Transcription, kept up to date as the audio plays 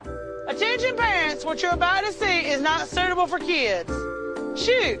Attention parents, what you're about to see is not suitable for kids.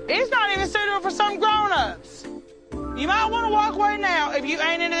 Shoot, it's not even suitable for some grown-ups. You might want to walk away now if you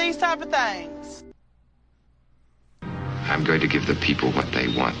ain't into these type of things. I'm going to give the people what they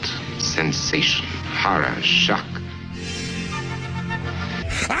want. Sensation, horror, shock.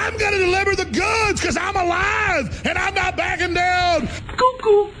 I'm going to deliver the goods because I'm alive and I'm not backing down.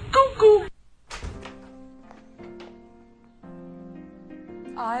 Cuckoo, cuckoo.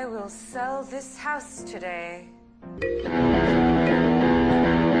 I will sell this house today.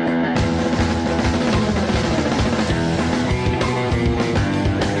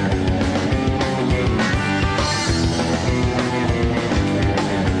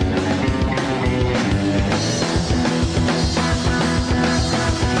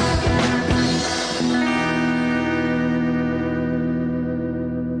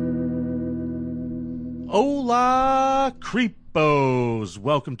 Hola, creepos.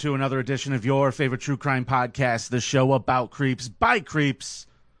 Welcome to another edition of your favorite true crime podcast, the show about creeps by creeps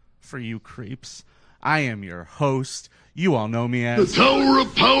for you creeps. I am your host. You all know me as The Tower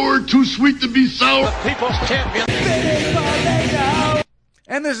of Power, too sweet to be sour. The people's champion.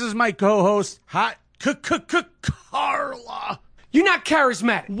 and this is my co-host, Hot Carla. You're not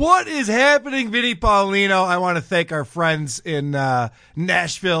charismatic. What is happening, Vinnie Paulino? I want to thank our friends in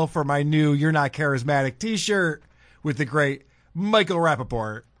Nashville for my new You're Not Charismatic t-shirt with the great Michael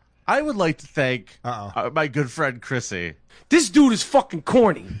Rappaport. I would like to thank my good friend Chrissy. This dude is fucking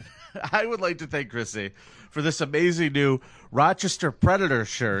corny. I would like to thank Chrissy for this amazing new Rochester Predator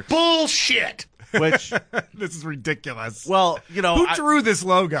shirt. Bullshit. Which, This is ridiculous. well, you know, Who drew this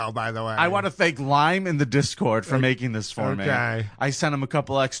logo, by the way? I want to thank Lime in the Discord for making this for me. Okay. I sent him a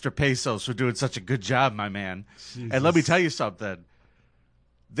couple extra pesos for doing such a good job, my man. Jesus. And let me tell you something.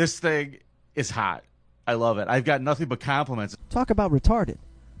 This thing is hot. I love it. I've got nothing but compliments. Talk about retarded.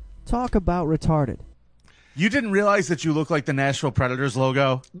 Talk about retarded. You didn't realize that you look like the Nashville Predators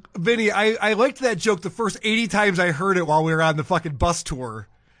logo? Vinny, I liked that joke the first 80 times I heard it while we were on the fucking bus tour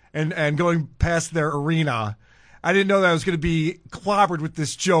and going past their arena. I didn't know that I was going to be clobbered with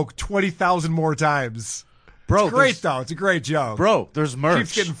this joke 20,000 more times. Bro, It's great, though. It's a great joke. Bro, there's merch.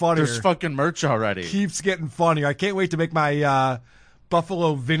 Keeps getting funnier. There's fucking merch already. Keeps getting funnier. I can't wait to make my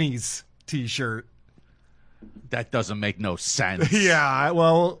Buffalo Vinnies t-shirt. That doesn't make no sense. Yeah,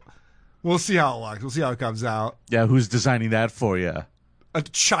 well, we'll see how it looks. We'll see how it comes out. Yeah, who's designing that for you? A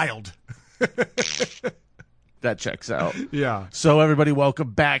child. That checks out. Yeah. So everybody,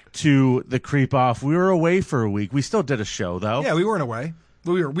 welcome back to the Creep Off. We were away for a week. We still did a show, though. Yeah, we weren't away.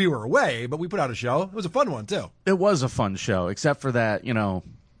 We were away, but we put out a show. It was a fun one, too. It was a fun show, except for that, you know,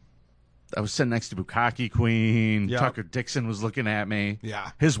 I was sitting next to Bukkake Queen. Yep. Tucker Dixon was looking at me. Yeah.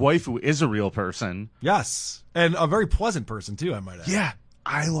 His wife, who is a real person. Yes. And a very pleasant person, too, I might add. Yeah.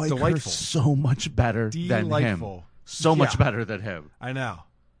 I like her Delightful. so much better than him. Delightful. So much Yeah. better than him. I know.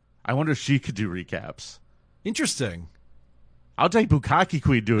 I wonder if she could do recaps. Interesting. I'll take Bukkake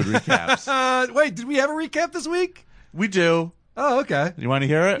Queen doing recaps. Wait, did we have a recap this week? We do. Oh, okay. You want to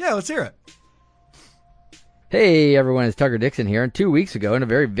hear it? Yeah, let's hear it. Hey everyone, it's Tucker Dixon here, and 2 weeks ago, in a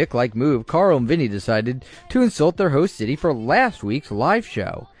very Vic-like move, Karl and Vinnie decided to insult their host city for last week's live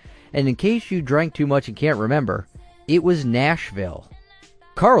show. And in case you drank too much and can't remember, it was Nashville.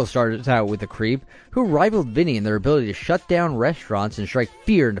 Karl started out with a creep who rivaled Vinnie in their ability to shut down restaurants and strike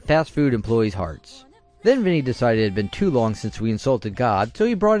fear into fast food employees' hearts. Then Vinnie decided it had been too long since we insulted God, so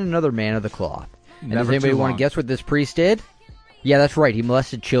he brought in another man of the cloth. And does anybody want to guess what this priest did? Yeah, that's right, he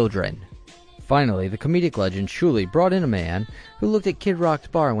molested children. Finally, the comedic legend Shuli brought in a man who looked at Kid Rock's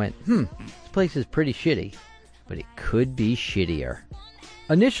bar and went, this place is pretty shitty, but it could be shittier.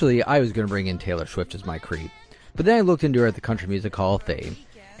 Initially, I was going to bring in Taylor Swift as my creep, but then I looked into her at the Country Music Hall of Fame,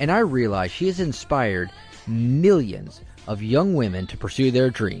 and I realized she has inspired millions of young women to pursue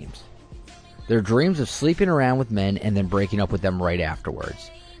their dreams. Their dreams of sleeping around with men and then breaking up with them right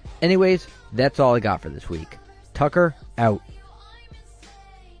afterwards. Anyways, that's all I got for this week. Tucker, out.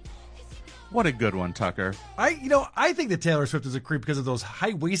 What a good one, Tucker. I think that Taylor Swift is a creep because of those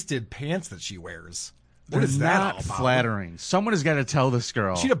high-waisted pants that she wears. What is that all not about? flattering. Someone has got to tell this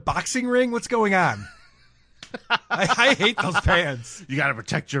girl. She had a boxing ring? What's going on? I hate those pants. You got to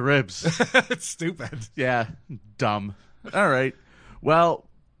protect your ribs. It's stupid. Yeah, dumb. All right. Well,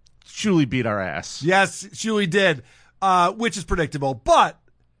 Shuli beat our ass. Yes, Shuli did, which is predictable. But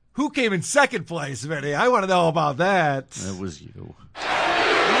who came in second place, Vinny? I want to know about that. It was you.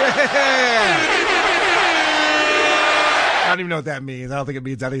 Yeah! I don't even know what that means. I don't think it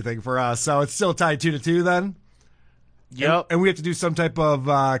means anything for us. So it's still tied 2-2 then? Yep. And we have to do some type of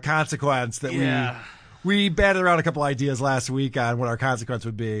consequence that We batted around a couple ideas last week on what our consequence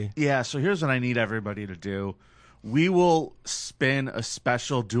would be. Yeah, so here's what I need everybody to do. We will spin a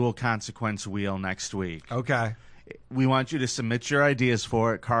special dual consequence wheel next week. Okay. We want you to submit your ideas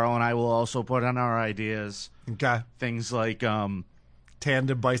for it. Carl and I will also put on our ideas. Okay. Things like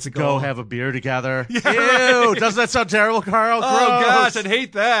tandem bicycle. go have a beer together. Yeah, Ew, right. Doesn't that sound terrible, Carl? Oh, Gross. gosh, I'd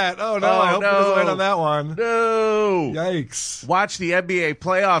hate that. Oh, no, I hope it doesn't land on that one. No. Yikes. Watch the NBA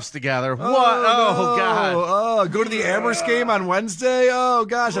playoffs together. What? Oh, Oh, no. God. Oh, go to the Amherst game on Wednesday? Oh,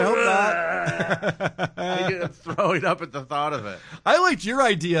 gosh, I hope not. I get throwing up at the thought of it. I liked your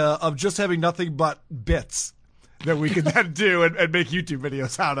idea of just having nothing but bits that we could then do and make YouTube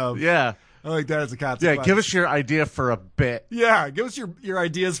videos out of. Yeah. I like that as a consequence. Yeah, give us your idea for a bit. Yeah, give us your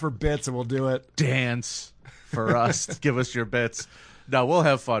ideas for bits and we'll do it. Dance for us. Give us your bits. No, we'll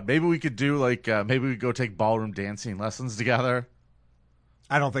have fun. Maybe we could do maybe we could go take ballroom dancing lessons together.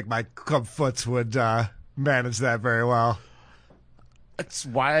 I don't think my club foots would manage that very well. That's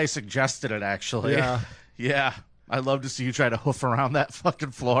why I suggested it, actually. Yeah. Yeah. I'd love to see you try to hoof around that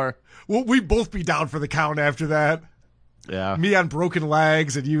fucking floor. Well, we'd both be down for the count after that. Yeah. Me on broken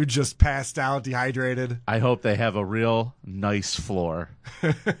legs and you just passed out, dehydrated. I hope they have a real nice floor.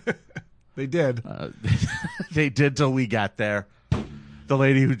 They did. They did till we got there. The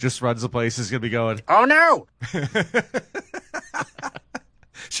lady who just runs the place is going to be going, Oh, no!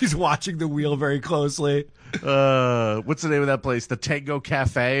 She's watching the wheel very closely. what's the name of that place? The Tango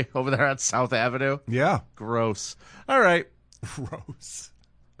Cafe over there on South Avenue? Yeah. Gross. All right. Gross.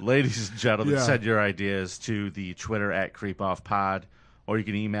 Ladies and gentlemen, Yeah. send your ideas to the Twitter at CreepOffPod, or you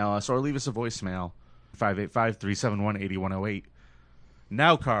can email us or leave us a voicemail, 585-371-8108.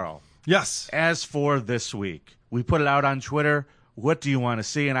 Now, Carl. Yes. As for this week, we put it out on Twitter. What do you want to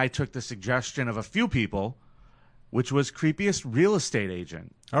see? And I took the suggestion of a few people, which was creepiest real estate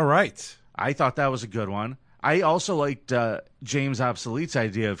agent. All right. I thought that was a good one. I also liked James Obsolete's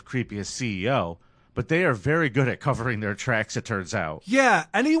idea of creepiest CEO, but they are very good at covering their tracks, it turns out. Yeah,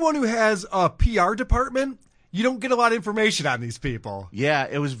 anyone who has a PR department, you don't get a lot of information on these people. Yeah,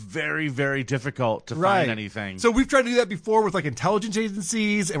 it was very, very difficult to find anything. So we've tried to do that before with like intelligence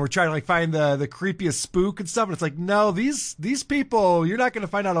agencies, and we're trying to like find the creepiest spook and stuff. And it's like, no, these people, you're not going to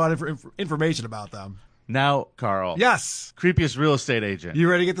find out a lot of information about them. Now, Carl. Yes. Creepiest real estate agent. You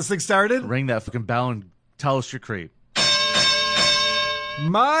ready to get this thing started? Ring that fucking bell and tell us your creep.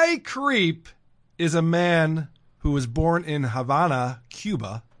 My creep is a man who was born in Havana,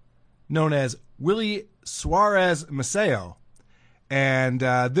 Cuba, known as Willie Suarez Maceo. And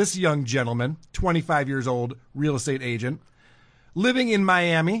this young gentleman, 25 years old, real estate agent, living in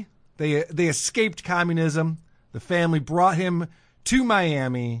Miami. They escaped communism. The family brought him to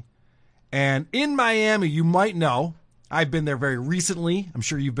Miami. And in Miami, you might know, I've been there very recently. I'm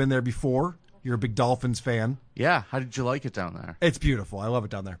sure you've been there before. You're a big Dolphins fan. Yeah, how did you like it down there? It's beautiful. I love it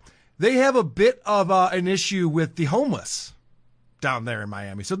down there. They have a bit of an issue with the homeless down there in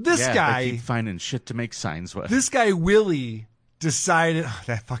Miami. So this guy... they keep finding shit to make signs with. This guy, Willie, decided... Oh,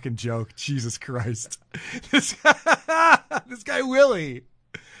 that fucking joke. Jesus Christ. This guy, Willie,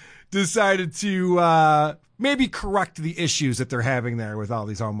 decided to maybe correct the issues that they're having there with all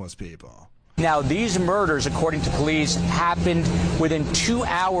these homeless people. Now, these murders, according to police, happened within 2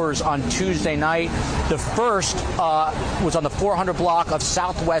 hours on Tuesday night. The first was on the 400 block of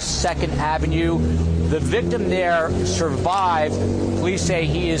Southwest 2nd Avenue. The victim there survived. Police say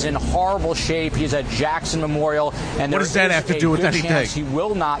he is in horrible shape. He's at Jackson Memorial. And what does that have to do with anything? He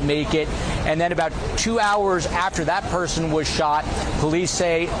will not make it. And then about 2 hours after that person was shot, police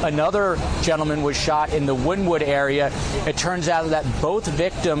say another gentleman was shot in the Wynwood area. It turns out that both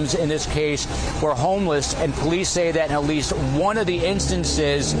victims in this case were homeless, and police say that in at least one of the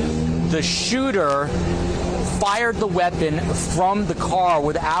instances, the shooter fired the weapon from the car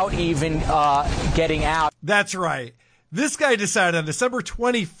without even getting out. That's right. This guy decided on December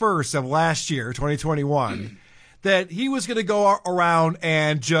 21st of last year, 2021, that he was going to go around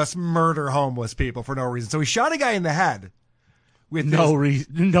and just murder homeless people for no reason. So he shot a guy in the head with no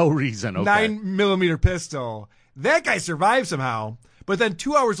reason. Okay. 9mm pistol. That guy survived somehow. But then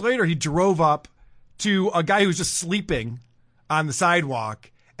 2 hours later, he drove up to a guy who was just sleeping on the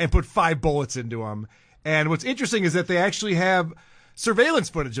sidewalk and put 5 bullets into him. And what's interesting is that they actually have surveillance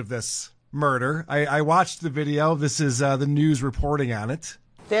footage of this murder. I watched the video. This is the news reporting on it.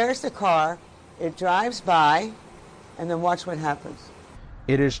 There's the car. It drives by, and then watch what happens.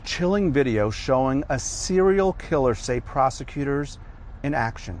 It is chilling video showing a serial killer, say prosecutors, in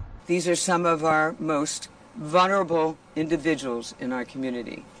action. These are some of our most vulnerable individuals in our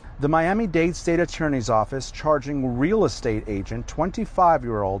community. The Miami-Dade State Attorney's Office charging real estate agent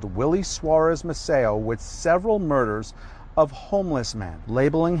 25-year-old Willie Suarez Maceo with several murders of homeless men,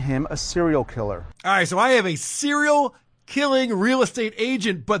 labeling him a serial killer. All right, so I have a serial killing real estate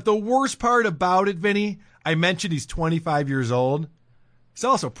agent, but the worst part about it, Vinny, I mentioned he's 25 years old. He's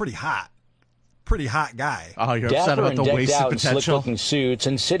also pretty hot. Pretty hot guy. Oh, you're upset about the wasted potential? Slick-looking suits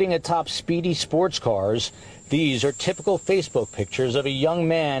and sitting atop speedy sports cars. These are typical Facebook pictures of a young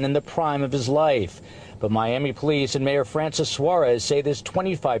man in the prime of his life. But Miami police and Mayor Francis Suarez say this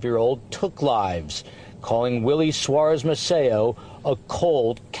 25-year-old took lives, calling Willie Suarez Maceo a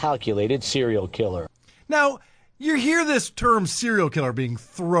cold, calculated serial killer. Now, you hear this term serial killer being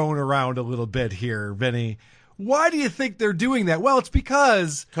thrown around a little bit here, Vinny. Why do you think they're doing that? Well, it's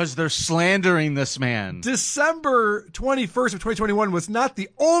because they're slandering this man. December 21st of 2021 was not the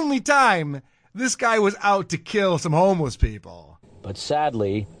only time this guy was out to kill some homeless people. But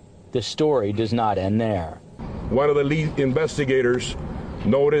sadly, the story does not end there. One of the lead investigators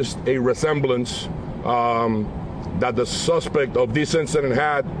noticed a resemblance that the suspect of this incident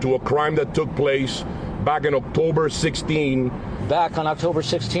had to a crime that took place back in October 16. Back on October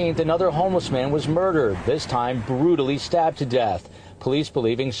 16th, another homeless man was murdered, this time brutally stabbed to death. Police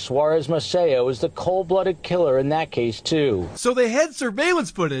believing Suarez Maceo is the cold-blooded killer in that case, too. So they had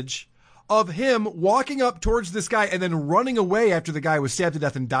surveillance footage of him walking up towards this guy and then running away after the guy was stabbed to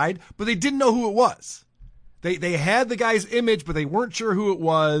death and died, but they didn't know who it was. They had the guy's image, but they weren't sure who it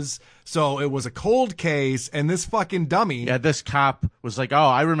was, so it was a cold case, and this fucking dummy... Yeah, this cop was like, oh,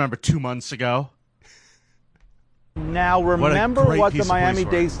 I remember 2 months ago. Now, remember what the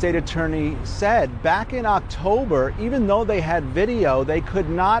Miami-Dade State Attorney said. Back in October, even though they had video, they could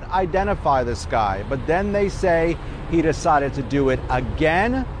not identify this guy. But then they say he decided to do it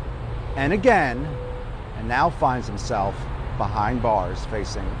again and again, and now finds himself behind bars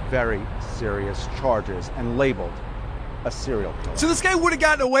facing very serious charges and labeled a serial killer. So this guy would have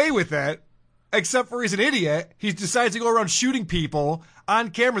gotten away with it, except for he's an idiot. He decides to go around shooting people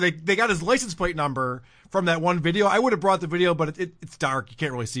on camera. They got his license plate number from that one video. I would have brought the video, but it's dark. You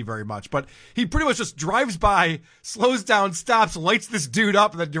can't really see very much. But he pretty much just drives by, slows down, stops, lights this dude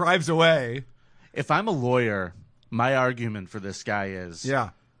up, and then drives away. If I'm a lawyer, my argument for this guy is...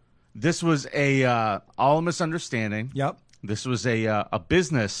 This was all a misunderstanding. Yep. This was a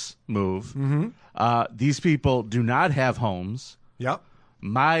business move. Mm-hmm. These people do not have homes. Yep.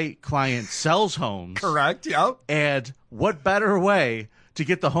 My client sells homes. Correct, yep. And what better way to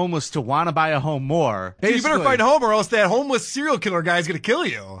get the homeless to want to buy a home more? Hey, you better find a home or else that homeless serial killer guy is going to kill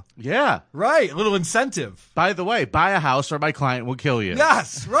you. Yeah. Right, a little incentive. By the way, buy a house or my client will kill you.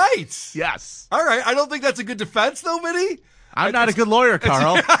 Yes, right. Yes. All right, I don't think that's a good defense though, Vinny. I'm not a good lawyer,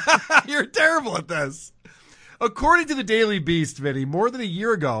 Carl. You're terrible at this. According to the Daily Beast, Vinny, more than a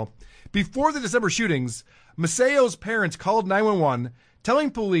year ago, before the December shootings, Maceo's parents called 911,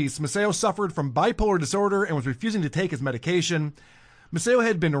 telling police Maceo suffered from bipolar disorder and was refusing to take his medication. Maceo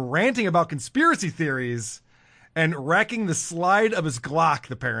had been ranting about conspiracy theories and racking the slide of his Glock,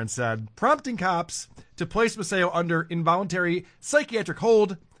 the parents said, prompting cops to place Maceo under involuntary psychiatric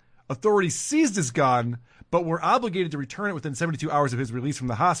hold. Authorities seized his gun, but were obligated to return it within 72 hours of his release from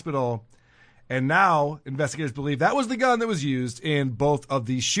the hospital. And now investigators believe that was the gun that was used in both of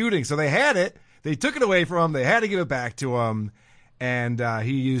these shootings. So they had it. They took it away from him. They had to give it back to him. And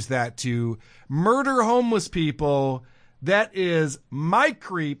he used that to murder homeless people. That is my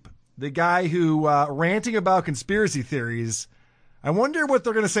creep, the guy who ranting about conspiracy theories. I wonder what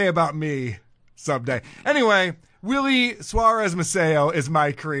they're going to say about me someday. Anyway, Willie Suarez Maceo is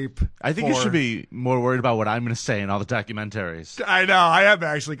my creep. I think you should be more worried about what I'm going to say in all the documentaries. I know. I am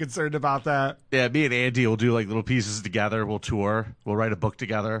actually concerned about that. Yeah, me and Andy will do like little pieces together. We'll tour. We'll write a book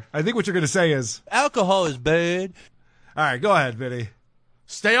together. I think what you're going to say is... alcohol is bad. All right, go ahead, Vinny.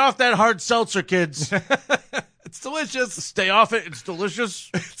 Stay off that hard seltzer, kids. It's delicious. Stay off it. It's delicious.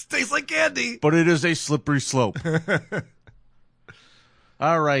 It tastes like candy. But it is a slippery slope.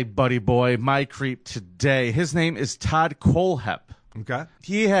 All right, buddy boy, my creep today. His name is Todd Colehep. Okay.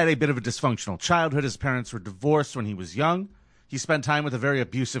 He had a bit of a dysfunctional childhood. His parents were divorced when he was young. He spent time with a very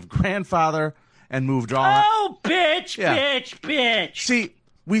abusive grandfather and moved on. Oh, bitch. See,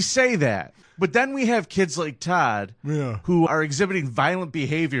 we say that, but then we have kids like Todd who are exhibiting violent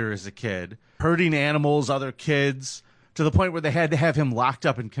behavior as a kid, hurting animals, other kids, to the point where they had to have him locked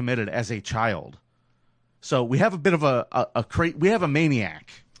up and committed as a child. So we have a bit of we have a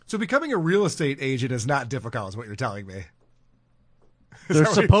maniac. So becoming a real estate agent is not difficult, is what you're telling me. There's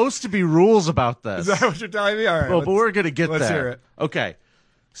supposed to be rules about this. Is that what you're telling me? All right. Well, but we're going to get there. Let's hear it. Okay.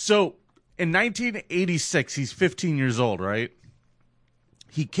 So in 1986, he's 15 years old, right?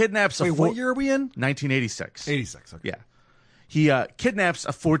 He kidnaps Wait, what year are we in? 1986. 86, okay. Yeah. He kidnaps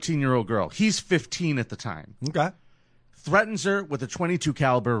a 14-year-old girl. He's 15 at the time. Okay. Threatens her with a .22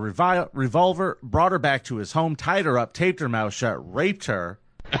 caliber revolver, brought her back to his home, tied her up, taped her mouth shut, raped her,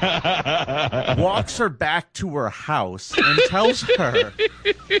 walks her back to her house, and tells her,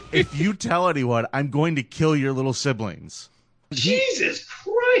 if you tell anyone, I'm going to kill your little siblings. Jesus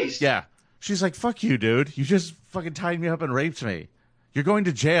Christ. Yeah. She's like, fuck you, dude. You just fucking tied me up and raped me. You're going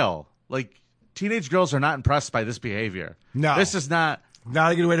to jail. Like, teenage girls are not impressed by this behavior. No. This is not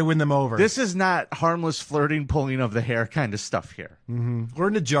a good way to win them over. This is not harmless flirting, pulling of the hair kind of stuff here. Mm-hmm.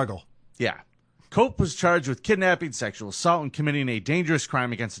 Learn to juggle. Yeah. Cope was charged with kidnapping, sexual assault, and committing a dangerous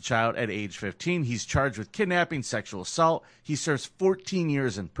crime against a child at age 15. He's charged with kidnapping, sexual assault. He serves 14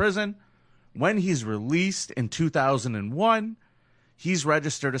 years in prison. When he's released in 2001, he's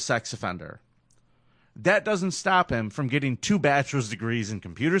registered a sex offender. That doesn't stop him from getting 2 bachelor's degrees in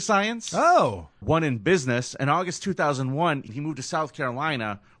computer science. Oh. 1 in business. In August 2001, he moved to South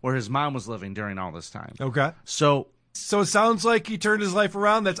Carolina, where his mom was living during all this time. Okay. So it sounds like he turned his life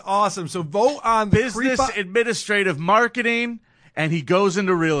around. That's awesome. So vote on the business administrative marketing, and he goes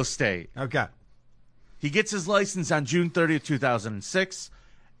into real estate. Okay. He gets his license on June 30th, 2006,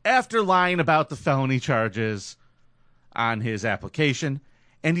 after lying about the felony charges on his application.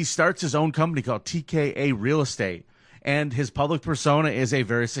 And he starts his own company called TKA Real Estate. And his public persona is a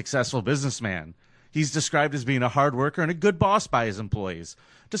very successful businessman. He's described as being a hard worker and a good boss by his employees,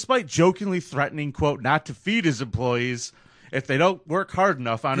 despite jokingly threatening, quote, not to feed his employees if they don't work hard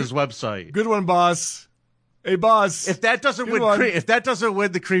enough on his website. Good one, boss. Hey, boss. If that doesn't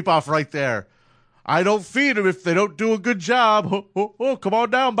win the creep off right there, I don't feed them if they don't do a good job. Oh, come on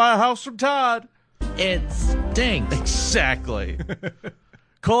down, buy a house from Todd. It stinks. Exactly.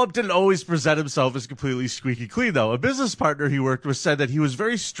 Kolb didn't always present himself as completely squeaky clean, though. A business partner he worked with said that he was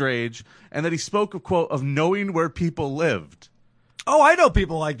very strange and that he spoke of, quote, of knowing where people lived. Oh, I know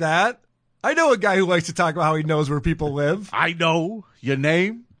people like that. I know a guy who likes to talk about how he knows where people live. I know your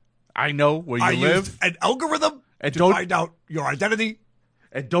name. I know where you live. Used an algorithm and to find out your identity.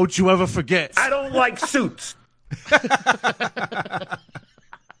 And don't you ever forget. I don't like suits.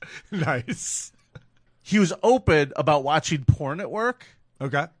 Nice. He was open about watching porn at work.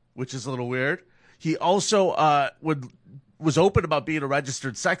 Okay. Which is a little weird. He also was open about being a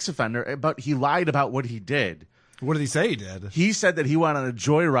registered sex offender, but he lied about what he did. What did he say he did? He said that he went on a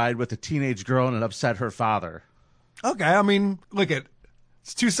joyride with a teenage girl and it upset her father. Okay, I mean,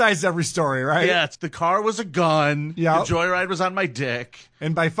 it's 2 sides to every story, right? Yeah, the car was a gun. Yeah. The joyride was on my dick.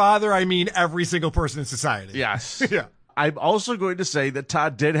 And by father, I mean every single person in society. Yes. Yeah. I'm also going to say that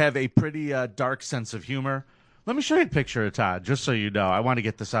Todd did have a pretty dark sense of humor. Let me show you a picture of Todd, just so you know. I want to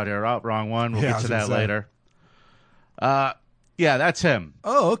get this out here. Oh, wrong one. We'll get to that later. Yeah, that's him.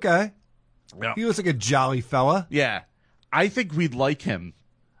 Oh, okay. Yeah. He looks like a jolly fella. Yeah. I think we'd like him.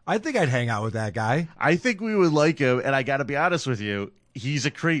 I think I'd hang out with that guy. I think we would like him, and I got to be honest with you. He's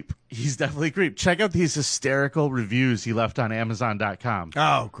a creep. He's definitely a creep. Check out these hysterical reviews he left on Amazon.com.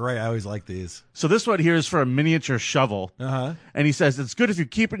 Oh, great. I always like these. So this one here is for a miniature shovel. Uh-huh. And he says, it's good if you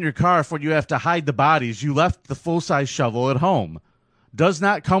keep it in your car for when you have to hide the bodies. You left the full-size shovel at home. Does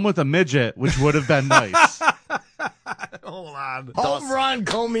not come with a midget, which would have been nice. Hold on. Home run,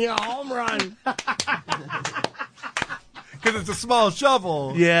 Comey, a home run. Because it's a small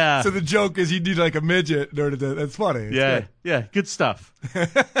shovel. Yeah. So the joke is you need like a midget in order to. That's funny. It's yeah. good. Yeah. Good stuff.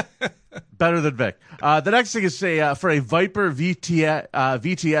 Better than Vic. The next thing is for a Viper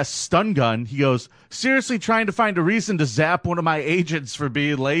VTS stun gun. He goes, seriously trying to find a reason to zap one of my agents for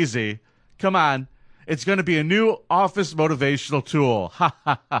being lazy. Come on. It's going to be a new office motivational tool. Ha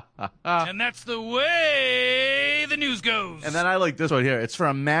ha ha ha. And that's the way the news goes. And then I like this one here. It's for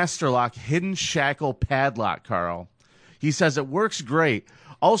a Master Lock hidden shackle padlock, Carl. He says it works great.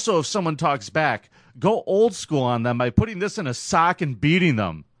 Also, if someone talks back, go old school on them by putting this in a sock and beating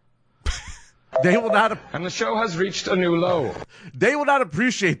them. They will not. And the show has reached a new low. They will not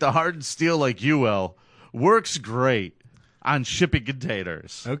appreciate the hardened steel like you will. Works great on shipping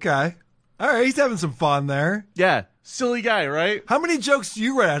containers. Okay. All right, he's having some fun there. Yeah, silly guy, right? How many jokes do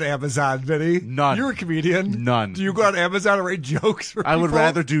you write on Amazon, Vinny? None. You're a comedian. None. Do you go on Amazon and write jokes for people? I would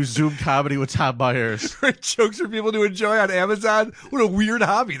rather do Zoom comedy with Tom Myers. Write jokes for people to enjoy on Amazon? What a weird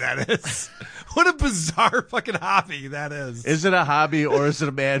hobby that is. What a bizarre fucking hobby that is. Is it a hobby or is it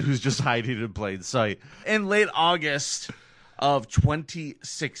a man who's just hiding in plain sight? In late August of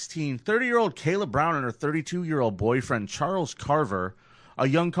 2016, 30-year-old Kayla Brown and her 32-year-old boyfriend Charles Carver, a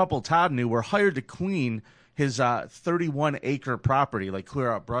young couple Todd knew, were hired to clean his 31-acre property, like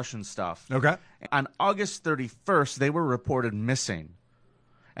clear out brush and stuff. Okay. On August 31st, they were reported missing.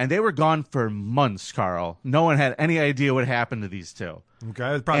 And they were gone for months, Carl. No one had any idea what happened to these two. Okay,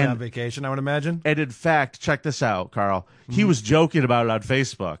 it was probably on vacation, I would imagine. And in fact, check this out, Carl. He was joking about it on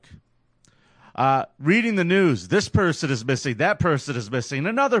Facebook. Reading the news, this person is missing, that person is missing,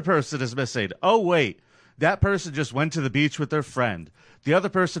 another person is missing. Oh, wait, that person just went to the beach with their friend. The other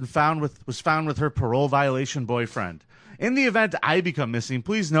person was found with her parole violation boyfriend. In the event I become missing,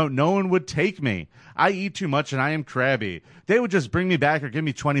 please note no one would take me. I eat too much and I am crabby. They would just bring me back or give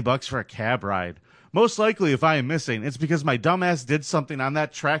me $20 for a cab ride. Most likely, if I am missing, it's because my dumbass did something on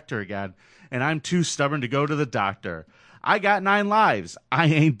that tractor again, and I'm too stubborn to go to the doctor. I got 9 lives. I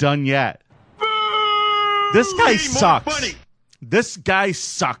ain't done yet. This guy sucks. This guy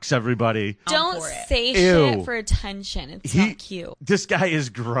sucks, everybody. Don't say Ew. shit for attention. It's not cute. This guy is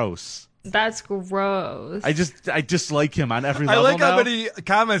gross. That's gross. I dislike him on every level. I like now. how many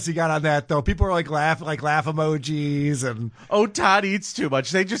comments he got on that, though. People are like laugh emojis and Todd eats too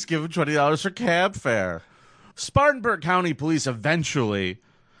much. They just give him $20 for cab fare. Spartanburg County Police eventually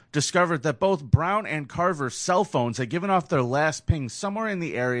discovered that both Brown and Carver's cell phones had given off their last ping somewhere in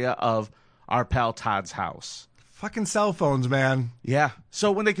the area of our pal Todd's house. Fucking cell phones, man. Yeah.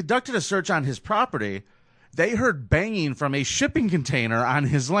 So when they conducted a search on his property, they heard banging from a shipping container on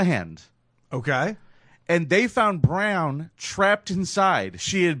his land. Okay. And they found Brown trapped inside.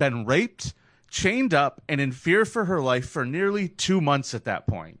 She had been raped, chained up, and in fear for her life for nearly 2 months at that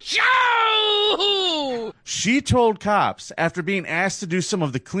point. She told cops, after being asked to do some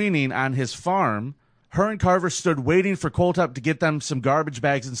of the cleaning on his farm, her and Carver stood waiting for Coltup to get them some garbage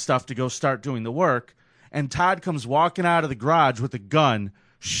bags and stuff to go start doing the work. And Todd comes walking out of the garage with a gun,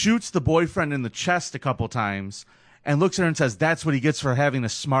 shoots the boyfriend in the chest a couple times, and looks at her and says, "That's what he gets for having a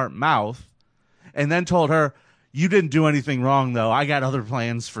smart mouth." And then told her, "You didn't do anything wrong, though. I got other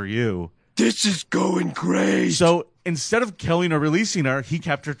plans for you." This is going great. So instead of killing or releasing her, he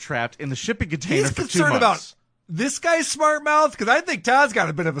kept her trapped in the shipping container He's for 2 concerned months. about this guy's smart mouth? Because I think Todd's got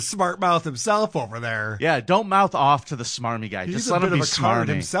a bit of a smart mouth himself over there. Yeah, don't mouth off to the smarmy guy. He's Just a let bit him of be a card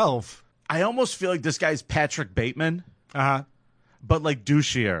smarmy himself. I almost feel like this guy's Patrick Bateman. Uh-huh. But like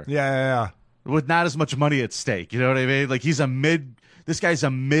douchier. Yeah. With not as much money at stake. You know what I mean? Like this guy's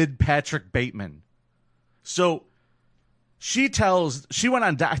a mid Patrick Bateman. So she went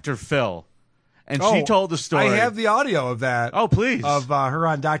on Dr. Phil and she told the story. I have the audio of that. Oh, please. Of her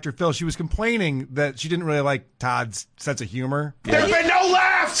on Dr. Phil. She was complaining that she didn't really like Todd's sense of humor. There's been no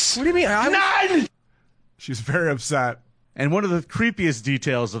laughs. What do you mean? None. She's very upset. And one of the creepiest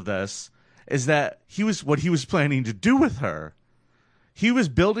details of this is that what he was planning to do with her. He was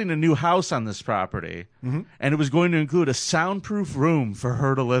building a new house on this property, and it was going to include a soundproof room for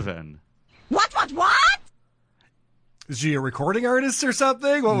her to live in. What? Is she a recording artist or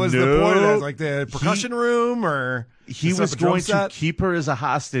something? What was the point of that? Like the percussion room or? He was going to keep her as a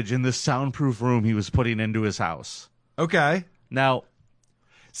hostage in this soundproof room he was putting into his house. Okay. Now,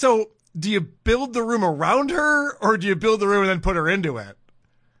 so do you build the room around her or do you build the room and then put her into it?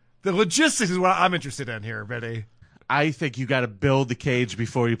 The logistics is what I'm interested in here, Vinny. I think you got to build the cage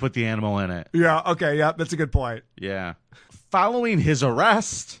before you put the animal in it. Yeah, okay, yeah, that's a good point. Yeah. Following his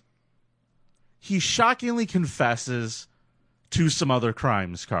arrest, he shockingly confesses to some other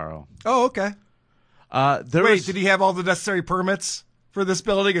crimes, Carl. Oh, okay. Did he have all the necessary permits for this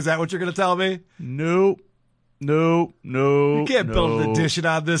building? Is that what you're going to tell me? No. You can't build an addition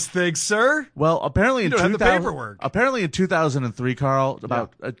on this thing, sir. Well, apparently you don't have the paperwork. Apparently in 2003, Carl,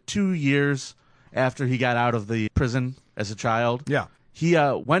 about 2 years after he got out of the prison as a child, he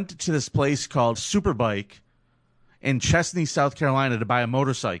went to this place called Superbike in Chesney, South Carolina to buy a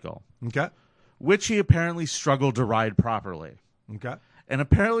motorcycle. Okay. Which he apparently struggled to ride properly. Okay. And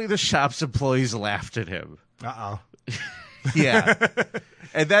apparently the shop's employees laughed at him. Uh-oh. Yeah.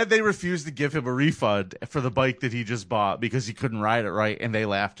 And then they refused to give him a refund for the bike that he just bought because he couldn't ride it right, and they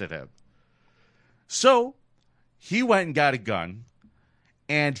laughed at him. So he went and got a gun,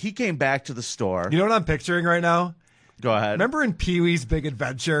 and he came back to the store. You know what I'm picturing right now? Go ahead. Remember in Pee-wee's Big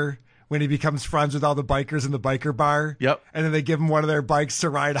Adventure when he becomes friends with all the bikers in the biker bar? Yep. And then they give him one of their bikes to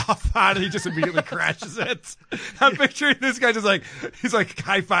ride off on, and he just immediately crashes it. I'm picturing this guy just like, he's like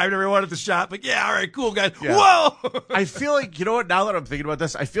high-fiving everyone at the shop. Like, yeah, all right, cool, guys. Yeah. Whoa! I feel like, you know what, now that I'm thinking about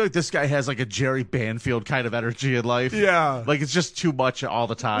this, I feel like this guy has like a Jerry Banfield kind of energy in life. Yeah. Like it's just too much all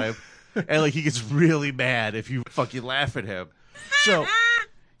the time. And like he gets really mad if you fucking laugh at him. So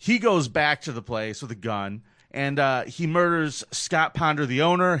he goes back to the place with a gun. And he murders Scott Ponder, the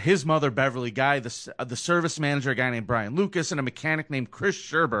owner, his mother, Beverly Guy, the service manager, a guy named Brian Lucas, and a mechanic named Chris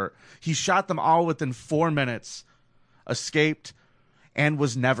Sherbert. He shot them all within 4 minutes, escaped, and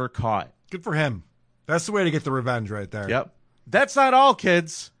was never caught. Good for him. That's the way to get the revenge right there. Yep. That's not all,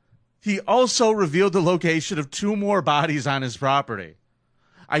 kids. He also revealed the location of 2 more bodies on his property.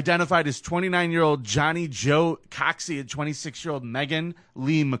 Identified as 29-year-old Johnny Joe Coxey and 26-year-old Megan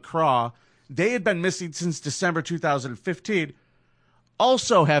Lee McCraw. They had been missing since December 2015,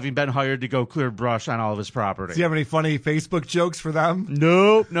 also having been hired to go clear brush on all of his property. Do you have any funny Facebook jokes for them?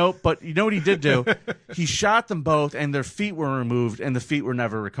 Nope. But you know what he did do? He shot them both, and their feet were removed, and the feet were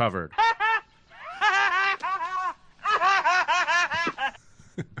never recovered.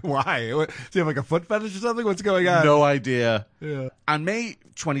 Why? Do you have like a foot fetish or something? What's going on? No idea. Yeah. On May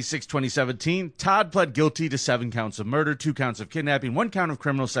 26, 2017, Todd pled guilty to 7 counts of murder, 2 counts of kidnapping, 1 count of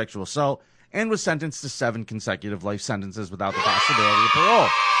criminal sexual assault, and was sentenced to 7 consecutive life sentences without the possibility of parole.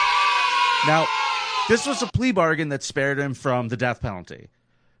 Now, this was a plea bargain that spared him from the death penalty.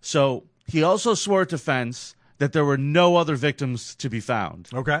 So he also swore at defense that there were no other victims to be found.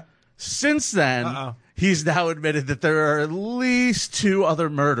 Okay. Since then, he's now admitted that there are at least 2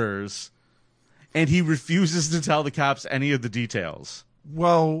 other murders, and he refuses to tell the cops any of the details.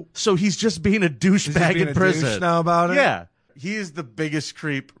 Well, so he's just being a douchebag in prison. Douche now about it? Yeah. He is the biggest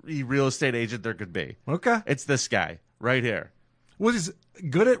creep real estate agent there could be. Okay. It's this guy right here. Was he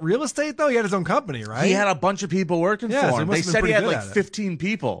good at real estate, though? He had his own company, right? He had a bunch of people working for so him. They said he had like 15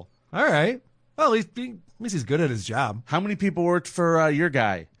 people. All right. Well, at least he's good at his job. How many people worked for your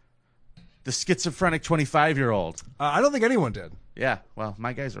guy? The schizophrenic 25-year-old. I don't think anyone did. Yeah. Well,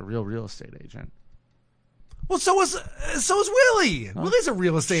 my guy's a real estate agent. Well, so is Willie. Oh. Willie's a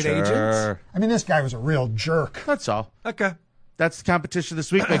real estate agent. I mean, this guy was a real jerk. That's all. Okay. That's the competition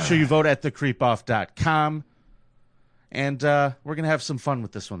this week. Make sure you vote at thecreepoff.com. And we're going to have some fun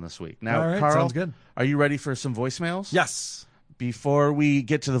with this one this week. Now, all right, Carl, sounds good. Are you ready for some voicemails? Yes. Before we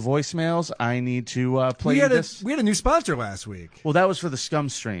get to the voicemails, I need to play this. We had a new sponsor last week. Well, that was for the Scum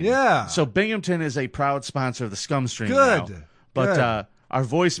Stream. Yeah. So Binghamton is a proud sponsor of the Scum Stream Good. now. But our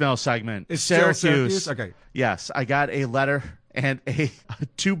voicemail segment, it's Syracuse. Okay. Yes, I got a letter and a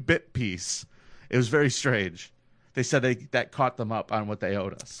 2-bit piece. It was very strange. They said that caught them up on what they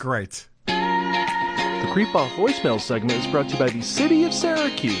owed us. Great. The Creep Off voicemail segment is brought to you by the City of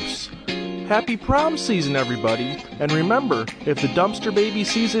Syracuse. Happy prom season, everybody. And remember, if the dumpster baby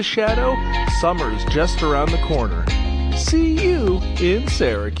sees his shadow, summer's just around the corner. See you in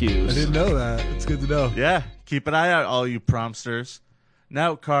Syracuse. I didn't know that. It's good to know. Yeah. Keep an eye out, all you promsters.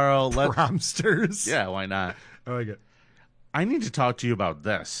 Now, Carl, Promsters? Yeah, why not? I like it. I need to talk to you about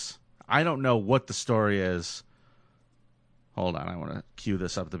this. I don't know what the story is. Hold on, I want to cue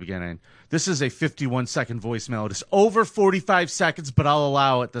this up at the beginning. This is a 51-second voicemail. It is over 45 seconds, but I'll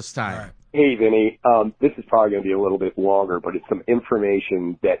allow it this time. All right. Hey, Vinny. This is probably going to be a little bit longer, but it's some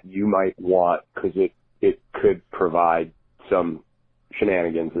information that you might want because it could provide some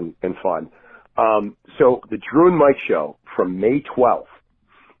shenanigans and fun. So the Drew and Mike show from May 12th,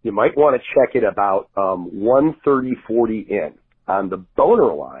 you might want to check it about 1:30:40 in. On the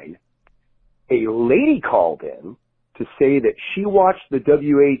boner line, a lady called in to say that she watched the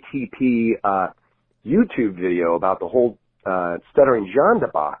WATP YouTube video about the whole Stuttering John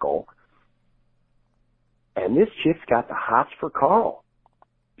debacle, and this chick's got the hots for Carl.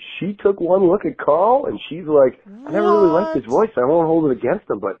 She took one look at Carl, and she's like, I never really liked his voice. I won't hold it against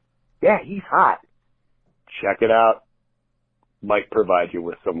him, but yeah, he's hot. Check it out. Might provide you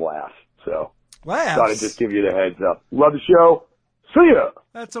with some laughs. So, thought I'd just give you the heads up. Love the show. See ya.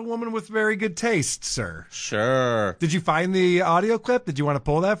 That's a woman with very good taste, sir. Sure. Did you find the audio clip? Did you want to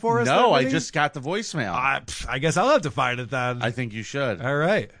pull that for us? No, I just got the voicemail. I guess I'll have to find it then. I think you should. All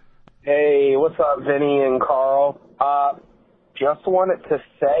right. Hey, what's up, Vinny and Carl? Just wanted to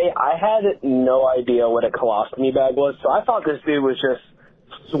say I had no idea what a colostomy bag was, so I thought this dude was just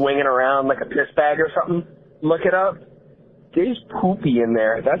swinging around like a piss bag or something. Look it up. There's poopy in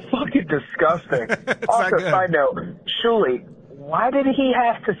there. That's fucking disgusting. Also, side note, Shuli, why did he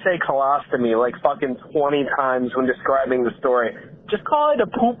have to say colostomy like fucking 20 times when describing the story? Just call it a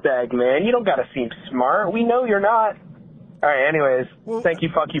poop bag, man. You don't gotta seem smart. We know you're not. All right, anyways, thank you,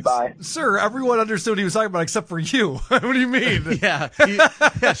 fuck you, bye. Sir, everyone understood what he was talking about except for you. What do you mean? Yeah,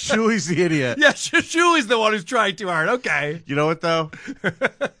 Shuli's the idiot. Yeah, Shuli's the one who's trying too hard. Okay. You know what, though?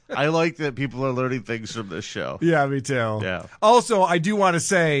 I like that people are learning things from this show. Yeah, me too. Yeah. Also, I do want to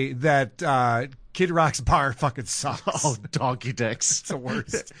say that Kid Rock's bar fucking sucks. Oh, donkey dicks. It's the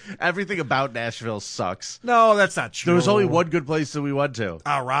worst. Everything about Nashville sucks. No, that's not true. There was only one good place that we went to.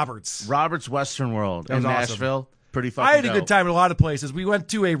 Robert's. Robert's Western World in awesome. Nashville. Pretty fucking I had a dope. good time at a lot of places. We went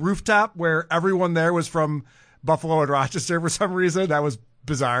to a rooftop where everyone there was from Buffalo and Rochester for some reason. That was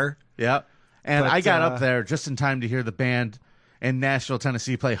bizarre. Yeah. And But, I got up there just in time to hear the band and Nashville,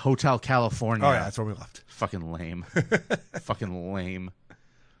 Tennessee play Hotel California. Oh, yeah, that's where we left. Fucking lame. Fucking lame.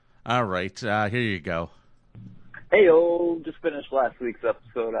 All right, here you go. Hey, just finished last week's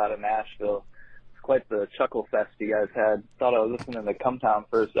episode out of Nashville. It's quite the chuckle fest you guys had. Thought I was listening to Come Town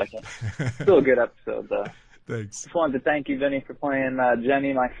for a second. Still a good episode, though. Thanks. Just wanted to thank you, Vinny, for playing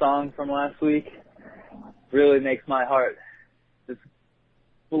Jenny, my song from last week. Really makes my heart just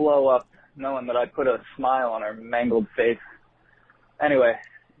blow up knowing that I put a smile on her mangled face. Anyway,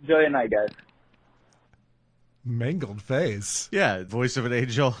 enjoy your night, guys. Mangled face. Yeah, voice of an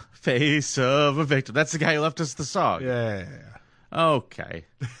angel, face of a victim. That's the guy who left us the song. Yeah. Okay.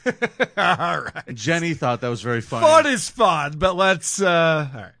 All right. Jenny thought that was very funny. Fun is fun, but let's... all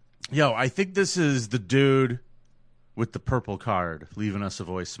right. Yo, I think this is the dude with the purple card leaving us a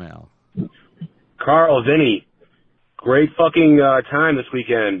voicemail. Karl Vinnie, great fucking time this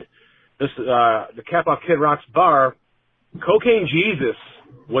weekend. The Cap Off Kid Rock's bar, Cocaine Jesus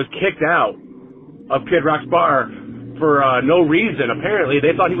was kicked out of Kid Rock's bar for no reason. Apparently,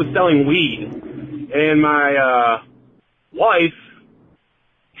 they thought he was selling weed, and my wife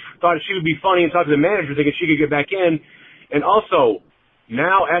thought she would be funny and talk to the manager, thinking she could get back in. And also,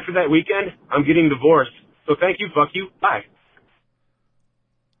 now after that weekend, I'm getting divorced. So thank you, fuck you, bye.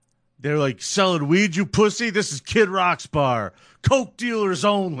 They're like, selling weed, you pussy? This is Kid Rock's bar. Coke dealers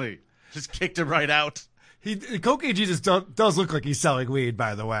only. Just kicked him right out. Cocaine Jesus does look like he's selling weed,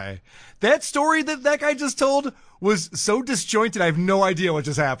 by the way. That story that guy just told was so disjointed, I have no idea what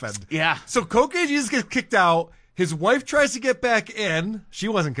just happened. Yeah. So Cocaine Jesus gets kicked out. His wife tries to get back in. She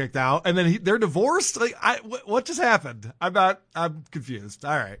wasn't kicked out. And then they're divorced? Like, what just happened? I'm confused.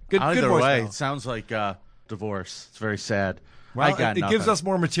 All right. Good Either way, voicemail. it sounds like divorce. It's very sad. Well, it gives us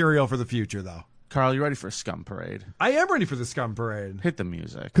more material for the future, though. Carl, you ready for a scum parade? I am ready for the scum parade. Hit the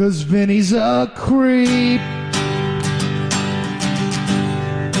music. 'Cause Vinny's a creep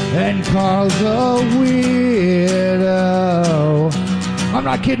and Carl's a weirdo. I'm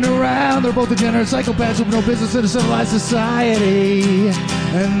not kidding around. They're both degenerate psychopaths with no business in a civilized society,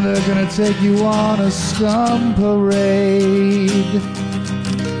 and they're gonna take you on a scum parade.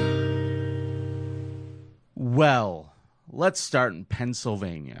 Well, let's start in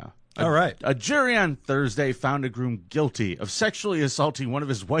Pennsylvania. All right. A jury on Thursday found a groom guilty of sexually assaulting one of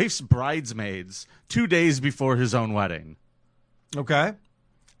his wife's bridesmaids 2 days before his own wedding. Okay.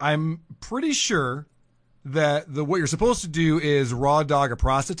 I'm pretty sure that what you're supposed to do is raw dog a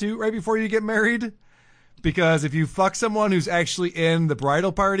prostitute right before you get married. Because if you fuck someone who's actually in the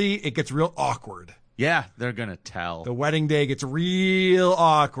bridal party, it gets real awkward. Yeah, they're going to tell. The wedding day gets real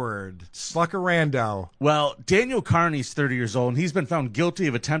awkward. Fuck a rando. Well, Daniel Carney's 30 years old, and he's been found guilty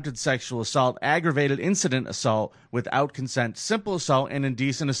of attempted sexual assault, aggravated incident assault without consent, simple assault, and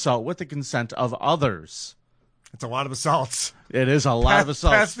indecent assault with the consent of others. It's a lot of assaults. It is a lot of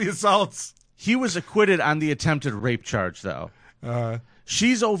assaults. Pass the assaults. He was acquitted on the attempted rape charge, though.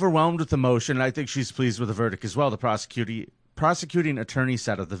 She's overwhelmed with emotion, and I think she's pleased with the verdict as well. The prosecuting attorney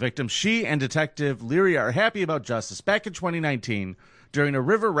said of the victim, she and Detective Leary are happy about justice. Back in 2019, during a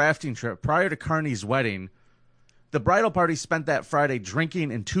river rafting trip prior to Carney's wedding, the bridal party spent that Friday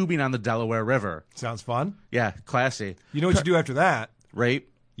drinking and tubing on the Delaware River. Sounds fun. Yeah, classy. You know what you do after that?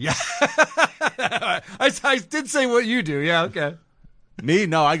 Rape. Yeah. I did say what you do. Yeah, okay. Me?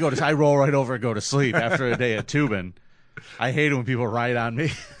 No, I roll right over and go to sleep after a day of tubing. I hate it when people ride on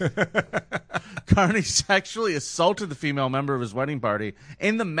me. Carney sexually assaulted the female member of his wedding party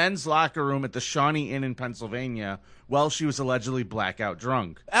in the men's locker room at the Shawnee Inn in Pennsylvania while she was allegedly blackout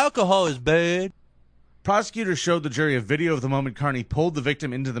drunk. Alcohol is bad. Prosecutors showed the jury a video of the moment Carney pulled the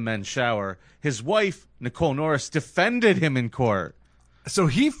victim into the men's shower. His wife, Nicole Norris, defended him in court. So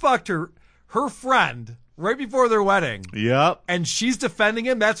he fucked her friend right before their wedding. Yep. And she's defending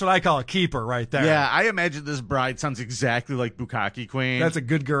him? That's what I call a keeper right there. Yeah, I imagine this bride sounds exactly like Bukkake Queen. That's a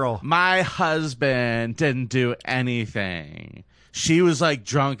good girl. My husband didn't do anything. She was like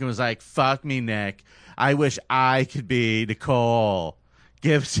drunk and was like, fuck me, Nick. I wish I could be Nicole.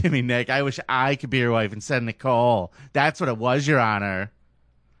 Give it to me, Nick. I wish I could be your wife instead of Nicole. That's what it was, Your Honor.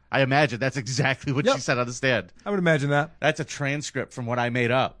 I imagine that's exactly what she said on the stand. I would imagine that. That's a transcript from what I made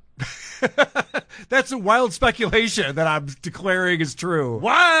up. That's a wild speculation that I'm declaring is true.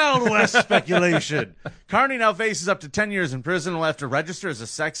 Wild West speculation. Carney now faces up to 10 years in prison and will have to register as a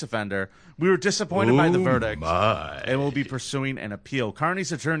sex offender. We were disappointed by the verdict and will be pursuing an appeal.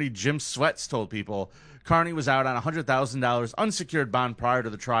 Carney's attorney, Jim Sweats, told People Carney was out on $100,000 unsecured bond prior to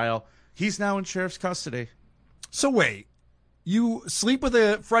the trial. He's now in sheriff's custody. So wait, you sleep with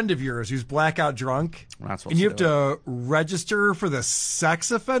a friend of yours who's blackout drunk, and you have to register for the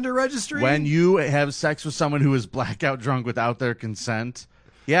sex offender registry? When you have sex with someone who is blackout drunk without their consent,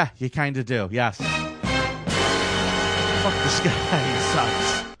 yeah, you kind of do, yes. Fuck this guy, he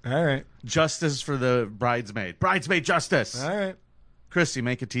sucks. All right. Justice for the bridesmaid. Bridesmaid justice. All right. Christy,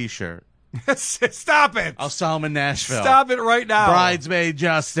 make a T-shirt. Stop it. I'll sell them in Nashville. Stop it right now. Bridesmaid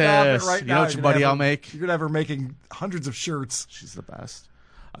justice. Stop it right now. You know what your buddy I'll make? You're going to have her making hundreds of shirts. She's the best.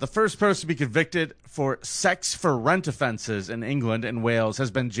 The first person to be convicted for sex for rent offenses in England and Wales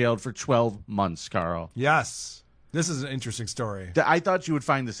has been jailed for 12 months, Carl. Yes. This is an interesting story. I thought you would